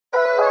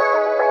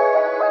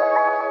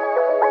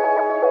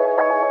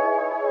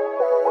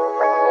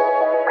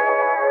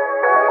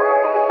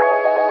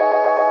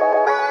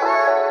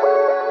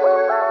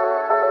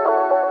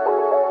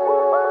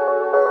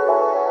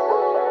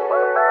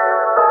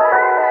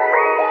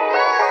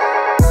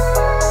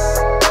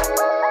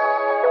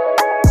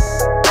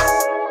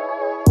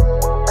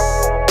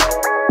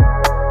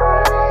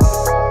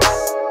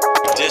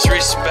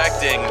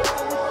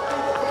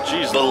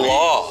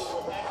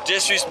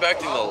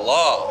disrespecting the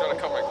law. Gotta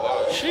cut my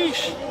gloves.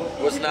 Sheesh.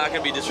 What's not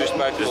gonna be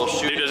disrespectful?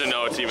 He doesn't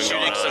know it's even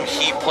going on. Shooting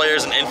some Heat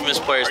players and Infamous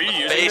players in the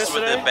face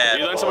with the bat.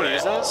 You let someone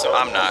use that? So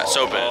I'm not.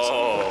 Soap is.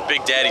 Oh.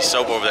 Big Daddy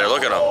Soap over there.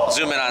 Look at him.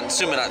 Zoom in on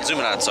Soap.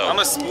 I'm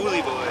a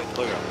spoolie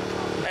boy. Look at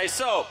him. Hey,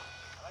 Soap.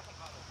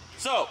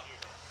 Soap.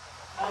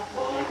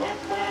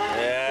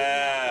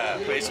 Yeah.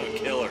 Face of a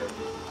killer.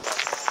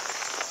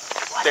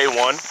 Day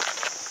one.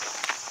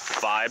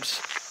 Vibes.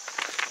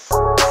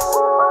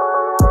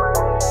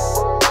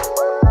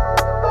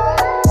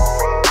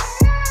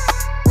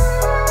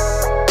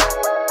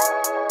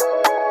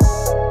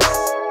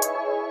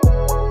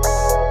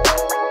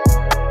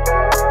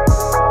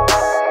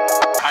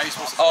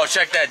 Oh,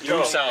 check that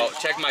deuce out.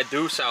 Check my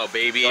deuce out,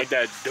 baby. Like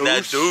that deuce?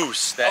 That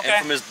deuce. That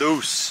infamous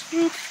deuce.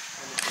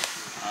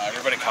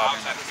 Everybody copy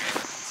that.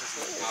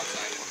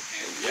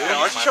 Yeah,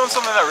 why don't you show them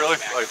something that really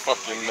like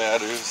fucking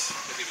matters?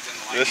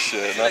 This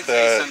shit, not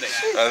that.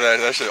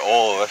 That shit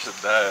old. That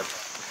shit dead.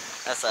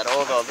 That's that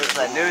old though. This is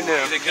that new.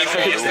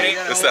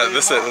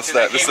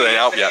 This ain't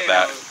out yet.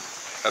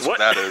 That's what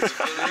that is.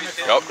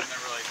 Yup.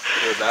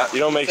 You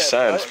don't make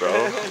sense, bro.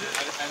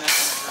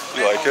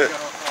 You like it?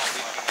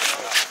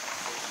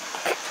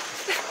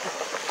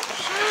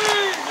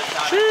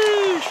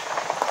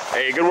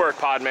 Hey, good work,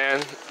 Pod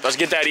Man. Let's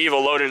get that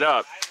evil loaded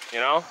up, you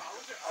know?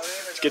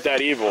 Let's get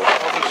that evil.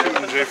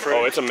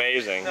 Oh, it's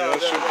amazing.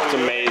 It's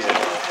amazing.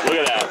 Look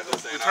at that.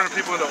 You're turning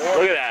people into orange.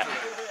 Look at that.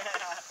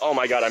 Oh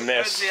my god, I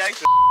missed.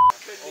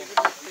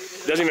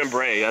 Doesn't even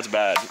break. That's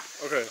bad.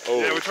 Okay. Oh.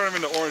 Yeah, we turn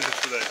them into oranges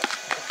today.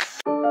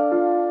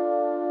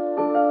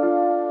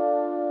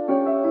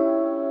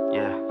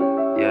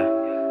 Yeah.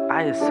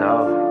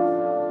 ISO.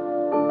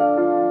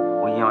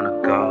 We on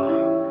a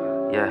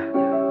go. Yeah.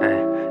 Hey,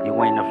 you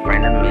ain't a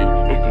friend of me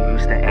if you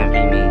used to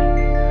envy me.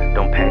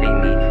 Don't petty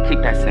me.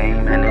 Keep that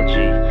same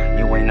energy.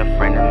 You ain't a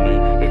friend of me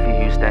if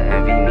you used to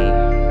envy me.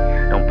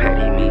 Don't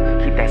petty me.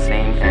 Keep that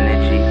same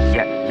energy.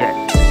 Yeah.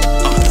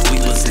 We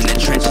was in the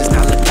trenches.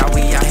 Now look how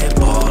we out here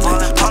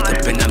ballin'. Pumped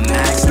up in the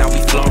max. Now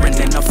we flooring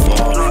in the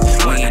fallin'.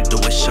 We ain't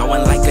do a show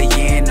in like a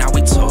year. Now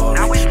we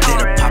touring. Did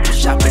a pop-up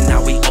shopping.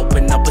 Now we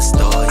open up a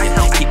store. Yeah.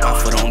 Keep our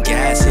foot on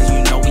gas, and you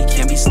know we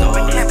can't be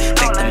stalling.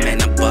 Thank the man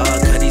above,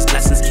 'cause these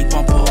blessings keep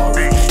on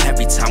pouring.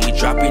 Every time we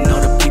drop, we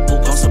know the people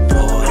gon'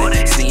 support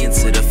it. See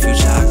into the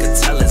future, I could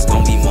tell it's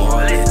gon' be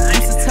more lit.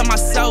 Used to tell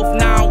myself,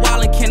 now I'm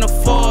wildin', can't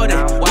afford it.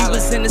 We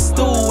was in the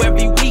stool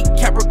every week,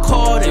 kept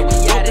recording.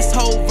 Wrote this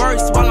whole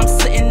verse while I'm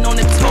sitting on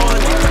the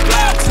toilet.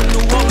 Fly out to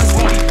New Orleans,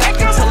 won't be back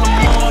until the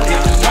morning.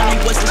 Money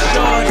wasn't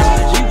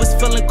shortage, we was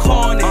feeling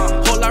corny.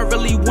 All I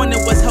really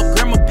wanted was help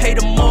grandma pay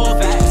the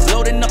mortgage.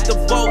 Loading up the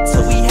boat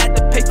till we had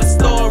to pay for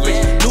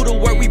storage. Knew the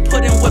work we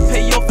put in would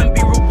pay off and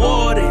be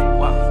rewarded.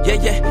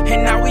 Yeah,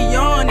 and now we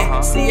on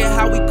it. See it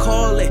how we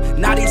call it.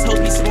 Now these hoes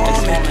be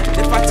swarming.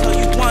 If I tell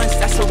you once,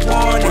 that's a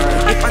warning.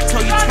 If I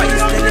tell you twice,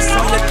 then it's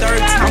on your third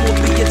time will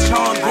be a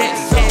charm. Yeah.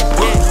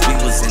 We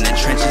was in the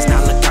trenches,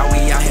 now look how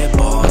we out here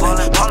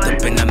ballin'. Pumped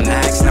up in the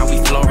max, now we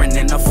flooring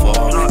in the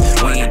fallin'.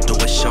 We ain't do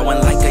a show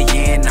in like a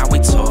year, now we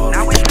touring.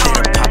 Did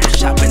a pop-up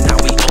shopping, now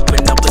we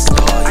open up a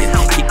store.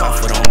 Yeah. Keep our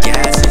foot on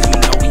gas, and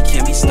you know we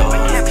can't be stalling.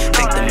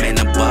 Thank the man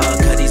above,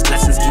 'cause these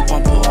blessings keep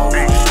on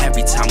pouring.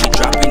 Every time we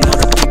drop, we know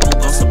the people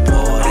gon'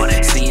 support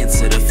it. See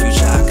into the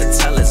future, I could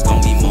tell it's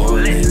gon' be more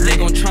lit. They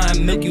gon' try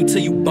and milk you till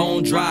you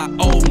bone dry.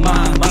 Oh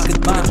my, we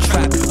could do the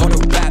trap, or the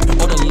rap,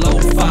 or the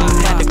lo-fi.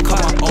 Had to cut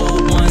my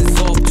old ones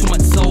off, too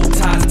much soul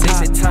ties. They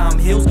say time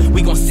heals,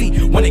 we gon' see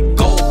when it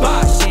go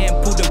by.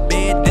 Shampoo the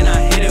bed, then I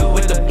hit it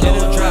with the blow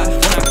dry.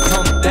 When I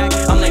come back,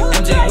 I'm like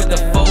MJ with the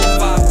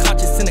 4-5.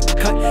 Conscious in the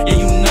cut, yeah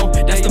you know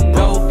that's the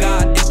bro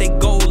God. If they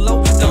go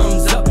low,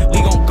 thumbs up,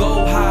 we gon'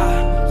 go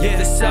high. Yeah,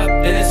 if it's up,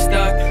 then it's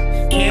stuck.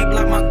 Can't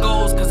block my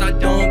goals, 'cause I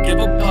don't give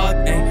a fuck.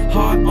 And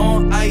heart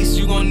on ice,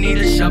 you gon' need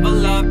a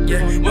shovel up.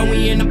 Yeah, when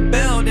we in the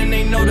building,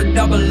 they know to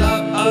double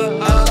up.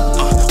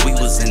 We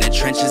was in the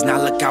trenches, now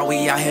look how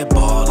we out here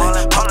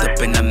ballin'. Pumped up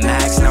in the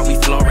max, now we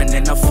flooring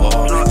in the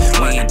fallin'.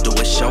 We ain't do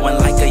a show in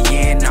like a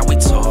year, now we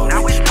touring.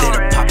 Did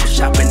a pop-up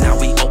shopping, now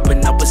we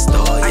open up a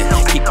store.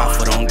 Yeah, keep our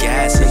foot on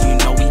gas, and you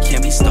know we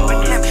can't be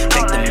stalling.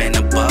 Thank the man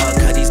above,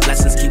 'cause these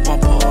blessings keep on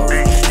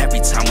pouring.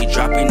 Every time we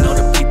drop, we know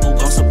the people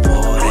gon'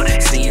 support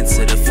it. See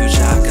into the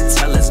future, I could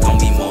tell it's gon'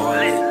 be more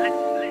lit.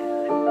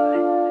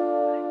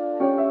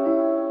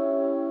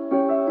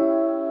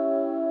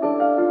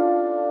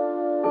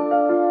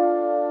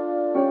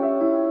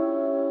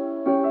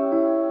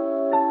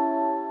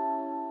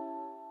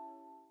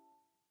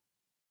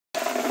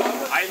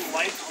 I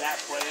like that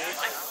play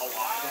a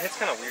lot. It's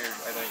kind of weird,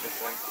 I think, this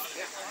thing.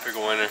 Pick a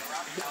winner.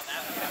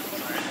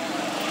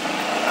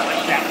 I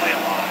like that play a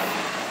lot.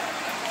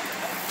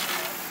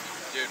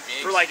 Dude,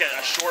 For like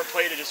a short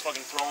play to just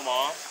fucking throw him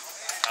off.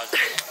 I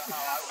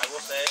will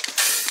say.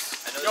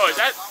 Yo, is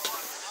that?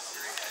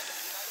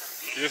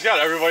 You just got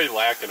everybody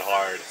lacking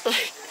hard. Real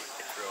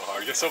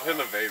hard. Get stuff in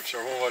the vape.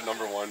 Show them what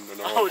number one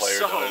player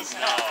does.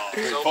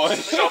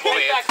 So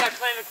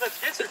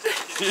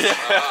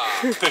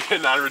Yeah.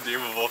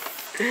 Non-redeemable.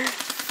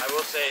 I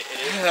will say it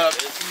is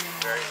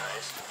very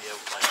nice to be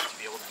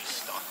able to be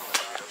stuck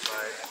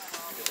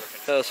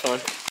That was fun.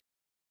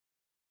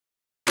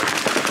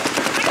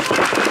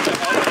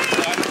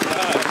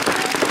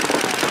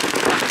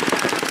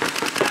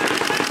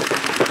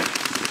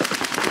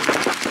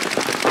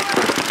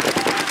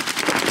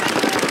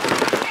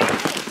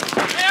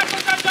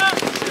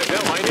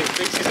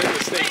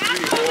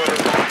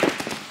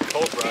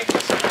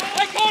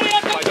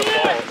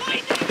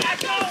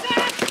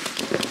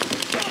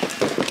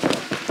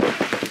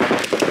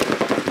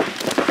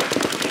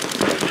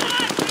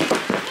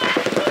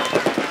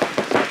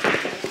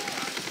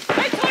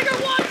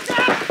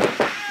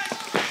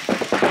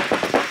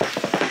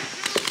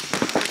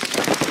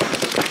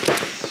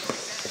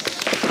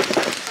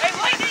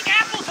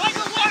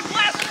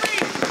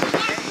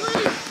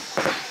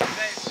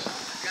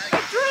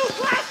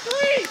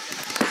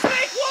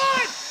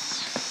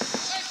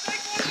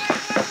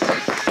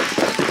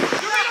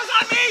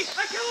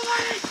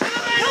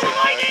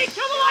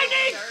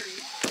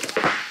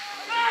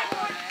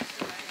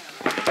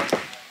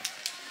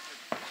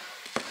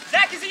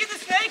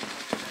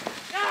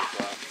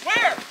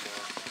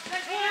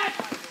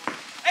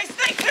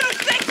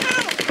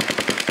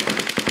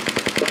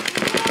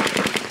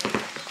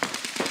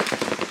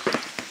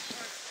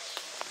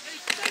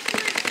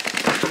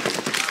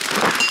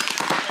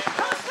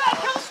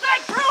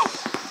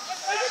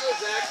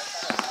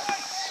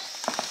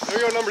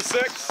 Number 6.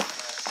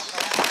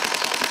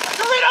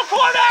 Dorito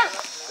corner!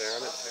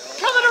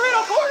 Kill the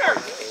Dorito corner!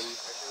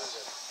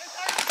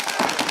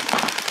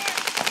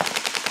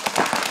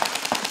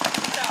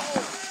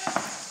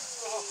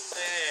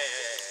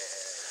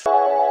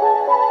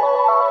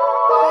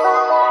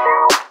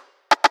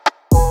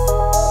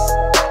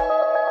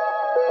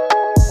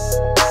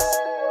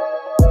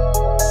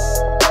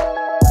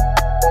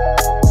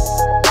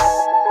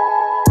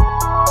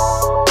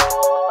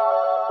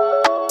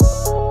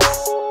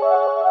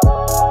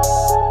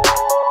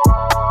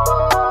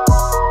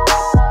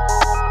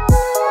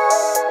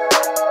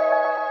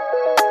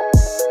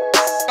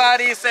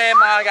 Say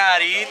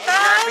margarita.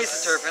 Piece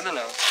of turf in the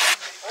nose.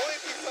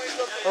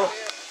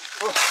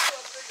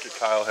 Get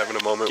Kyle having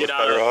a moment Get with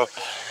out Better of Off.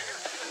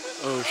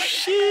 Oh,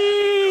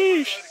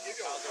 sheesh.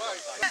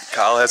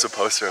 Kyle has a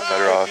poster of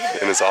Better Off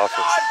in his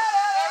office.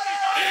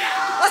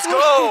 Let's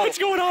go. What's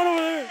going on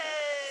over there?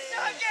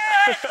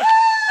 Everyone!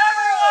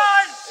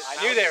 I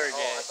knew they were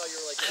gay.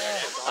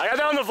 I got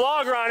that on the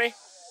vlog, Ronnie.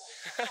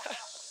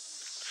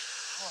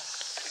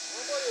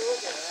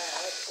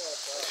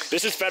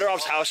 This is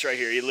Fedorov's house right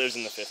here. He lives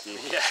in the 50.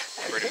 Yeah,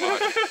 pretty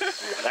much.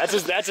 That's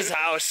his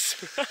house.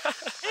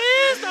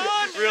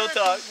 Real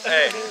talk.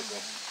 Hey,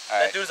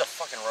 that dude's a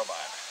fucking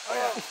robot. Oh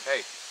yeah.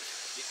 Hey,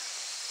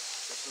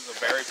 this was a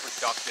very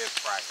productive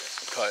practice.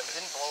 Cut.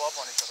 Didn't blow up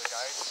on each other,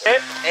 guys.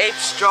 Ape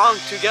strong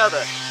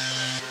together.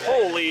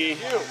 Holy.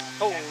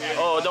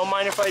 Oh, don't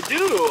mind if I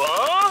do,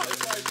 huh?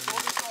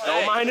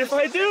 Don't mind if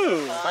I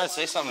do. I'm trying to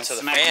say something to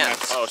the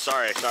fans. Oh,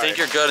 sorry. I think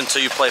you're good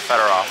until you play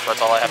Fedorov.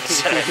 That's all I have to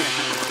say.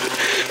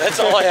 That's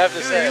all I have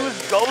to say. He was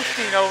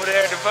ghosting over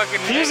there to fucking.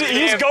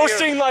 He's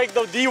ghosting like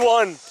the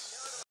D1.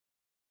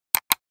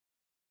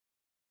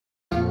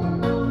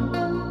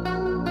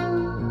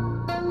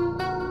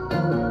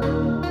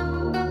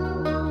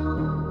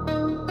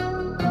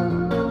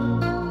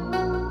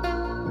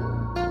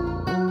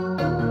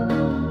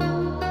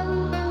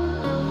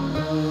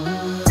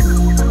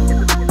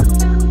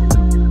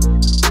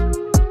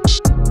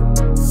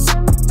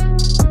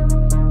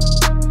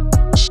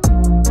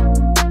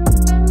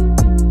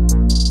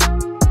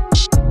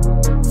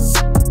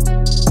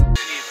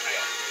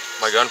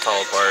 My gun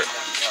fell apart.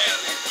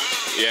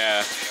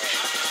 Yeah.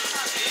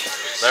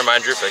 Never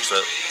mind, Drew fixed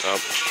it. Oh.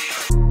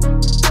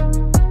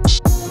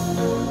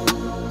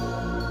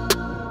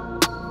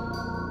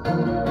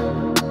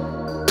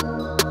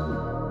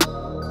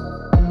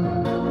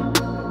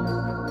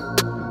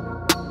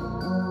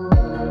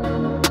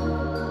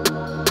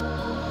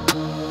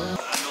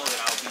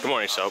 Good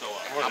morning, Soap.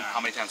 How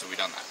many times have we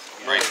done that?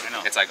 Right. I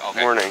know. It's like,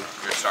 okay. Morning.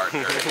 You're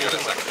starting.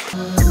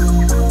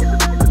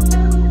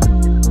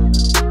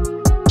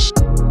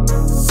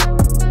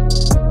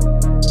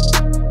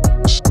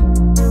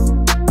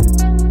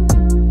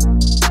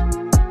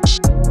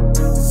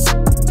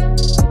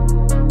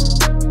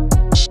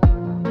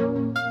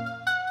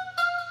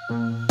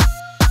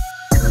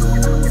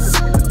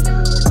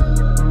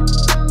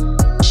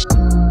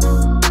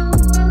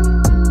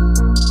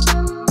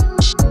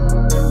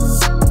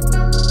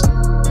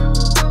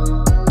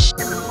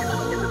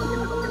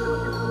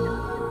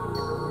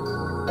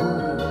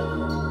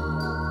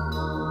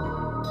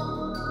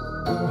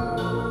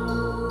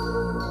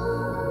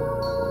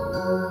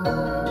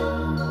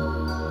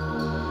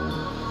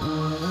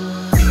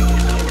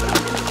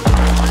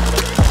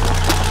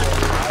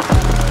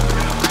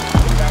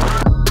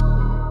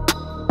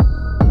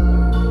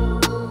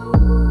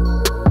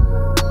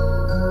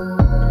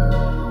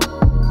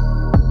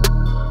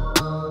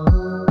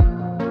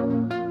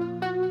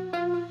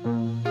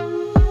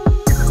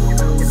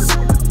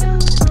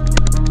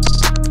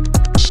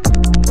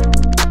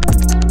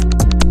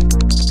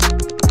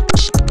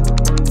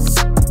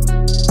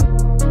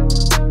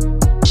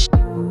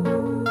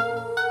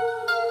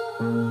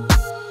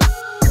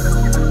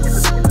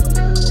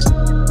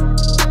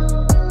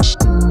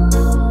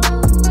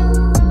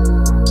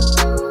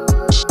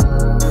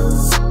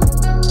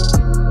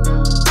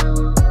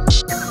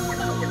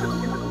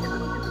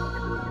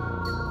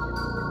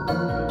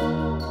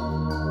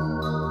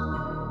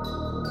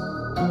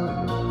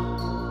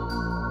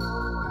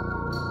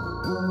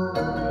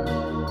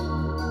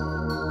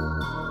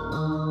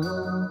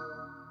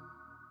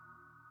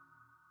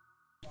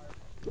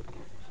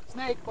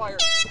 Snake fire.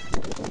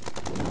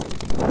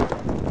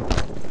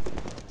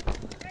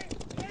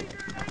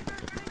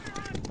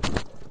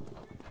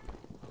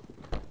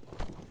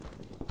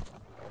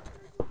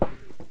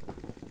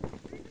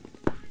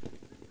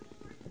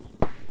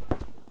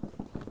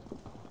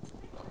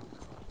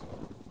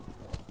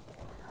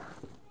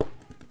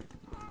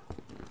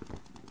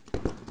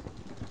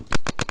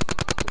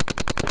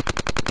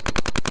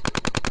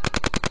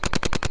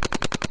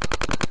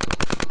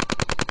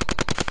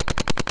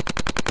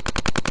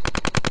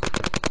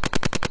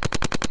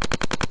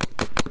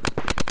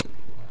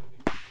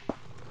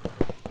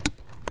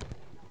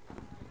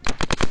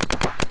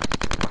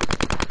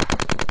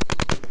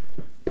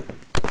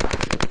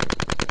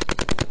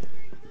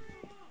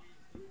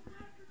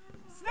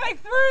 Snake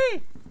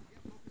 3!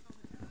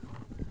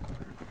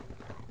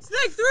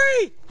 Snake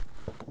 3!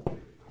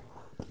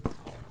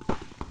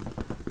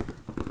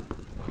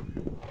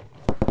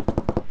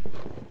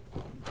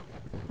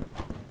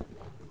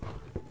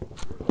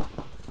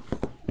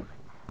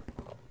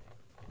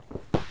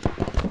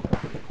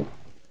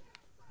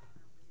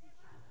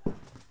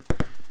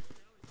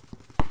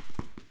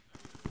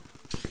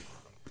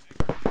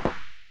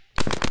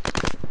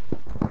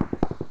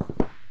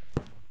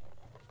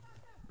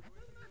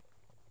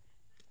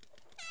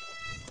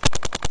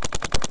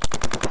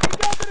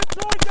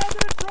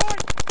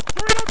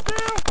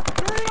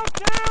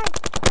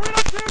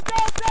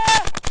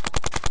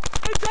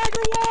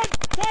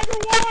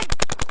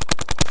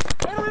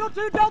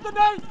 Delta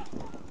Nate!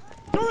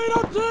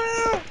 Dorito 2!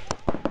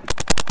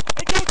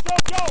 Hey,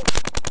 go!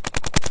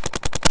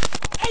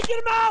 Hey, get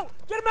him out!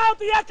 Get him out!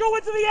 The Echo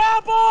into the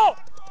apple!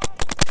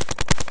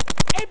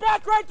 Hey,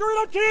 back right,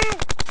 Dorito 2!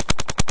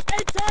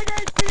 Hey, Tiger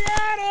in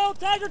Seattle!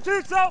 Tiger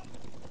 2, so!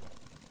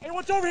 Hey,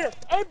 what's over here?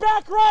 Hey,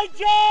 back right,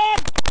 John!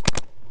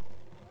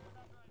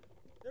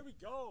 There we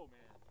go, man.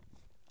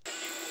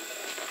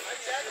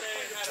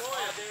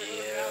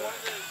 Yeah.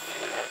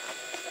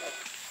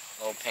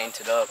 All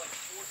painted up.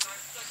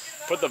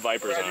 Put the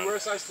Vipers on. Wear a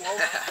size 12?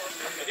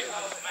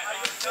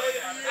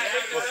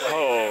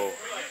 Oh.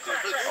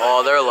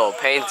 Oh, they're a little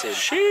painted.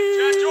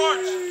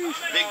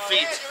 Big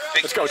feet.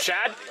 Let's go,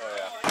 Chad.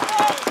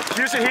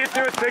 Houston Heath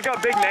threw his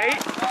pickup, Big Nate.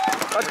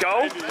 Let's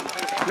go.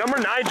 Number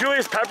 9,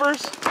 Julius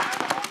Peppers.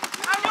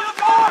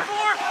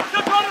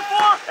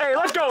 Hey,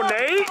 let's go,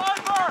 Nate.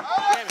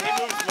 Damn, he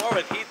moves more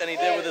with Heath than he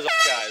did with his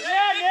other guys.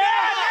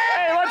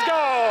 Hey, let's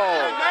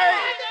go.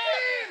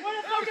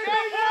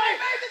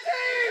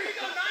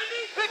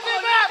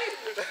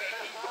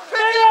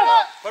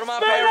 Put him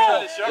on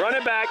payroll. Run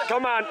it back.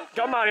 Come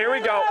on, here we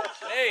go.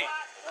 Hey,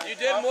 you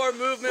did more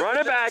movement Run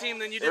with it back. the team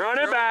than you did Run with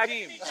it your back. own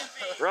team.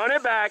 Run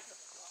it back.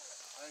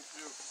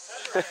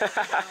 Hey,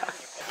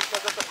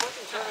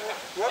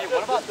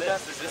 what about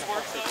this? Does this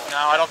work? No,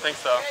 I don't think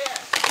so.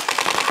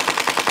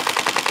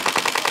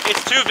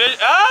 It's too vid.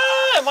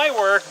 It might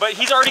work, but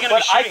he's already going to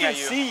be shooting at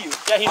you. I can see you.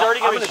 Yeah, he's already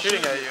going to be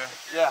shooting at you.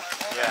 Yeah.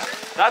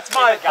 That's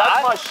my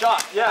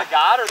shot. Yeah. The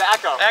God or the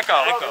Echo?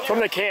 Echo. From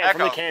the can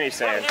he's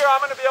saying. Here,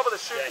 I'm going to be able to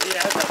shoot.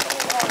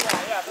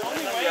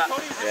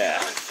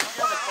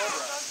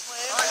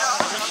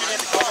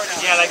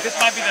 Yeah, like this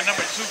might be the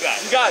number 2 guy.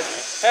 You guys,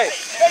 hey,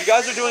 you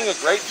guys are doing a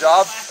great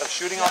job of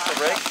shooting off the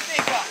rig.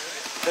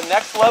 The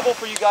next level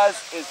for you guys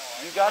is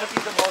you got to be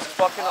the most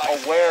fucking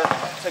aware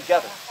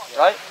together,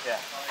 right? Yeah.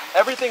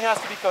 Everything has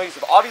to be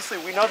cohesive.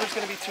 Obviously, we know there's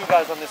going to be 2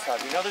 guys on this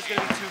side. We know there's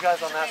going to be 2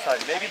 guys on that side.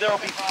 Maybe there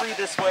will be 3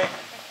 this way,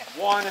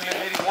 1, and then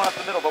maybe 1 up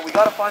the middle. But we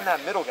got to find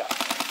that middle guy,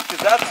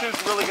 because that's who's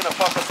really going to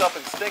fuck us up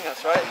and sting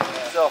us, right?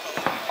 So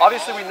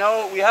obviously we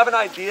know, we have an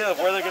idea of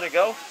where they're going to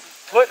go.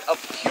 Put a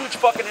huge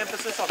fucking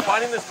emphasis on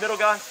finding this middle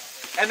guy,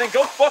 and then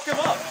go fuck him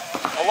up.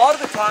 A lot of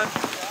the time,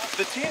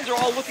 the teams are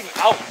all looking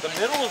out. The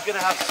middle is going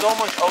to have so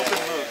much open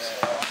moves.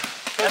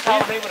 That's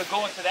how I was able to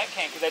go into that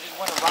can, because I just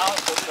went around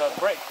with the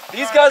break.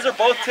 These guys are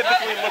both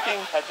typically looking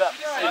heads up,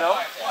 you know?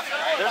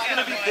 There's going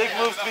to be big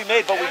moves to be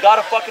made, but we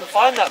got to fucking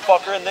find that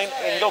fucker and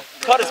go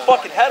cut his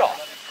fucking head off.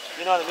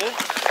 You know what I mean?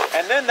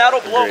 And then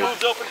that'll blow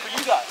moves open for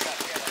you guys.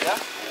 Yeah?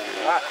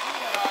 All right.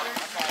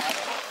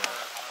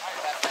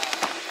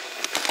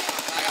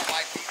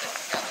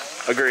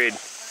 Agreed.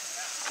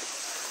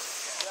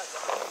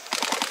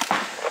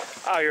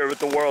 Out here with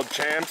the world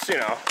champs, you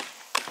know,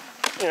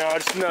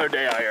 just another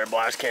day out here at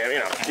Blastcamp, you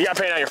know. You got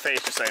paint on your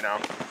face, just so you know.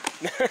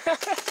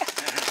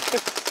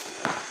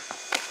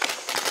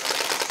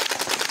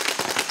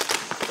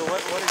 So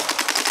what is...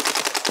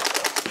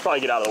 Probably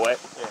get out of the way.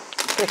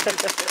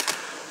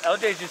 Yeah.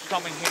 LJ's just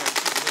coming here.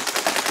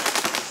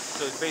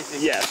 So it's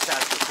basically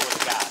shots before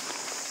the guide.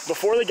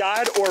 Before the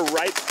guide or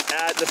right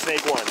at the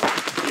snake one.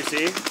 You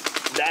see?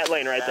 That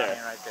lane right there.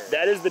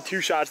 That is the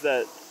 2 shots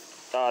that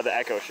the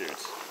Echo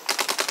shoots.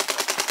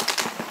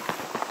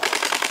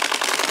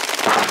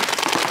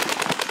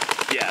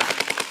 Yeah.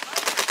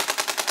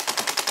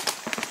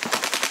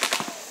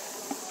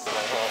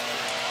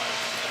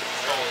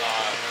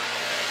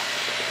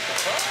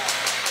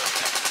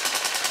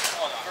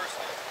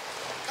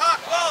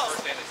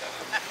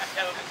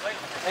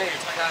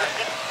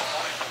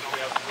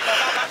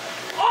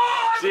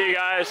 See you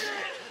guys.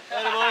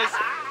 Later, boys.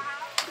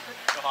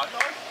 The hot dog?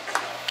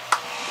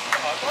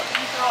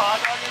 You throw a hot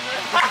dog in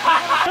there?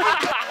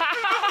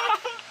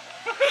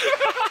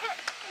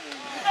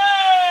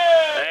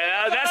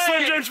 Yeah, that's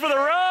Slim Jims for the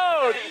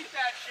road.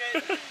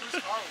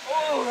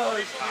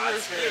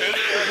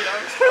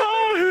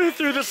 Oh, who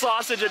threw the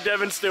sausage at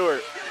Devin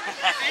Stewart?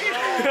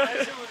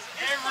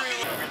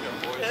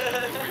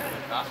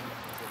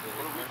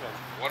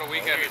 What a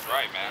weekend is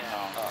right, man.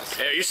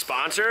 Hey, are you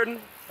sponsored?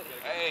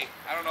 Hey,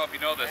 I don't know if you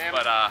know this,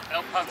 but I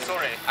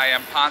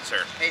am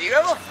Poncer. Hey, do you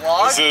have a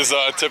vlog? This is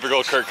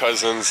typical Kirk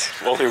Cousins.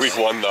 Only week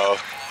 1 though.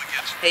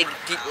 Hey,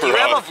 do you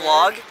have a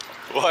vlog?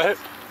 What?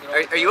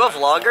 Are you a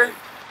vlogger?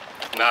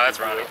 No, that's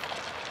Ronnie.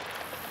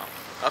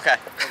 Okay.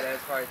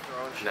 Dad's probably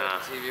throwing shit Nah.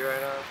 on TV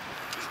right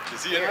now.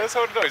 Is he in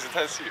Minnesota? No, he's in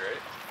Tennessee,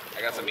 right?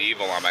 I got some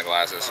evil on my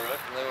glasses. Oh, really?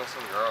 Living with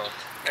some girl.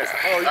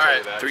 Oh, All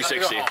right,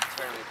 360.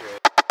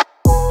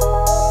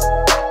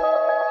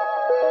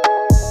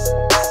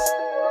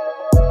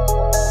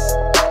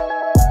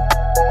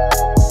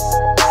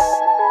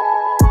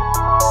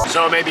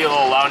 So it may be a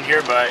little loud in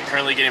here, but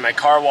currently getting my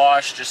car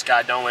washed. Just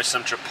got done with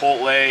some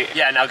Chipotle.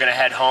 Yeah, now gonna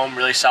head home.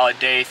 Really solid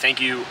day. Thank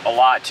you a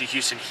lot to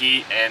Houston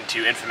Heat and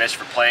to Infamous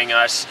for playing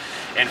us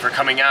and for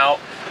coming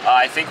out.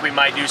 I think we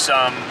might do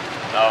some,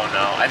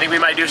 I think we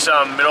might do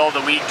some middle of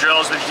the week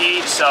drills with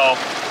Heat, so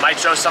might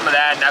show some of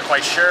that, not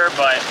quite sure,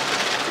 but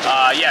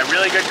yeah,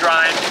 really good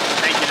grind.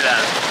 Thank you to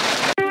them.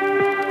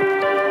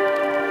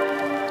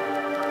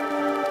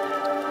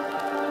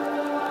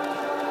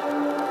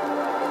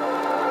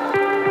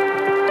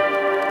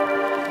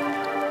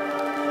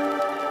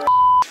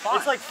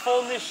 It's like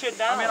folding this shit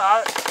down. Mine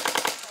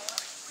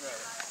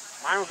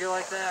will get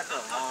like that for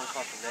a long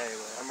fucking day,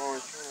 but I'm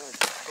always trying to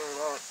put it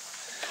out.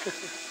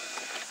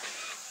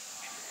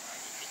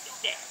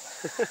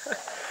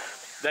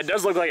 That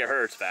does look like it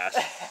hurts fast.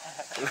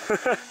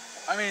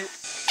 I mean,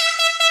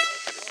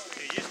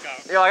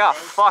 Yo, I got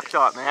fucked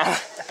up, man.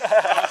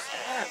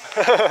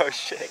 Oh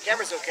shit. The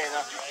camera's okay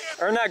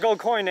though. Earn that gold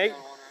coin, Nate.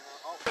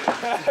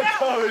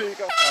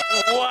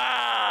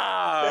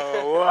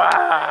 Wow!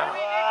 Wow!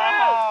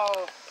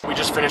 We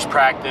just finished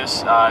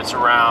practice. It's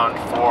around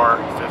 4:50.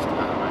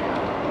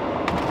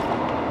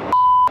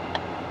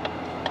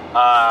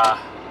 Oh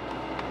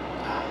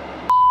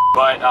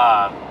my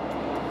god.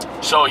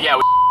 So yeah,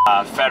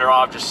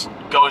 Fedorov just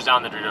goes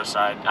down the Dorito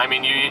side. I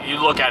mean, you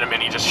look at him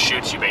and he just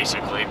shoots you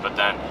basically, but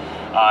then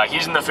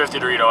he's in the 50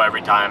 Dorito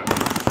every time.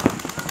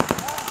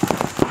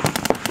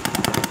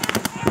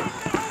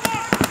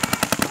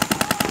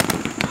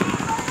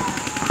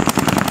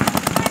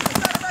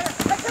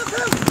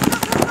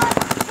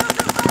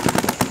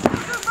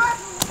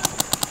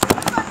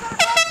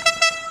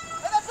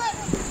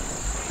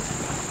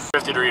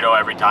 Dorito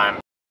every time.